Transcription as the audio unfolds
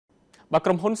Bàក្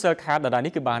រុមហ៊ុន Cellcard ដែល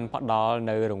នេះគឺបានផ្ដល់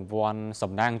នៅរង្វាន់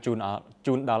សំណាង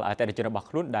ជូនដល់អតិថិជនរបស់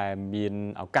ខ្លួនដែលមាន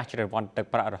ឱកាសជ្រើសរង្វាន់ទឹក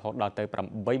ប្រាក់រហូតដល់ទៅ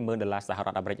$80,000សហរ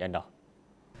ដ្ឋអាមេរិកឯណោះ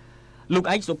លោក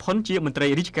ឯកសុផុនជាមន្ត្រី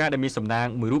រាជការដែលមានសំណាង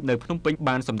មួយរូបនៅភ្នំពេញ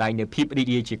បានសម្ដែងនៅភាពរីក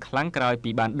រាយជាខ្លាំងក្រោយពី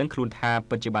បានដឹងខ្លួនថា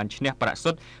ពិតជាបានឈ្នះប្រាក់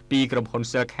សុទ្ធពីក្រុមហ៊ុន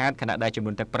Cellcard ខណៈដែលចំ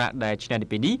នួនទឹកប្រាក់ដែលឈ្នះនៅ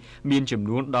ពេលនេះមានចំ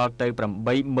នួនដល់ទៅ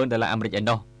$80,000អាមេរិកឯ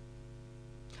ណោះ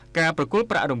ការប្រគល់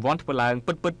ប្រាក់រង្វាន់ធ្វើឡើង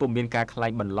ពិតៗពុំមានការខ្លែ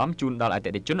ងបន្លំជូនដល់អ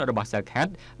តិថិជនរបស់ Cellcard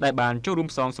ដែលបានចូលរួម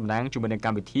ផ្សងសំណាងជាមួយនឹងក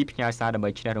ម្មវិធីផ្ញើសារដើម្បី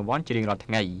ឈ្នះរង្វាន់ជារៀងរាល់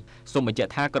ថ្ងៃសូមបញ្ជា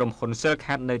ក់ថាក្រុមហ៊ុន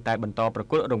Cellcard នៅតែបន្តប្រ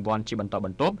គល់រង្វាន់ជាបន្តប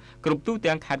ន្ទាប់គ្រប់ទូ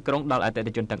ទាំងខេត្តក្រុងដល់អតិ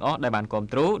ថិជនទាំងអស់ដែលបានគាំ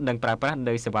ទ្រនិងប្រើប្រាស់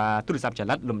នៅសេវាទូរស័ព្ទច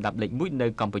ល័តលំដាប់លេខ1នៅ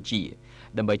កម្ពុជា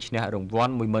ដើម្បីឈ្នះរង្វា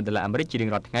ន់$10,000អាមេរិកជារៀង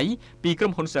រាល់ថ្ងៃពីក្រុ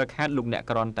មហ៊ុន Cellcard លោកអ្នក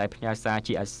គ្រាន់តែផ្ញើសារ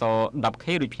ជាអក្សរ 10K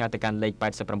រួចផ្ញើទៅកាន់លេខ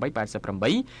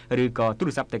8888ឬក៏ទូ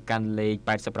រស័ព្ទទៅកាន់លេខ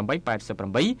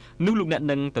8888នោះលោកអ្នក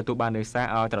នឹងទទួលបាននៅសារ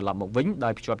ឲ្យត្រឡប់មកវិញដោ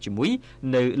យភ្ជាប់ជាមួយ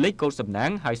នៅលេខកូដសំណាង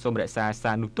ហើយសូមរក្សា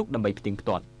សារនោះទុកដើម្បីផ្ទៀងផ្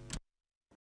ទាត់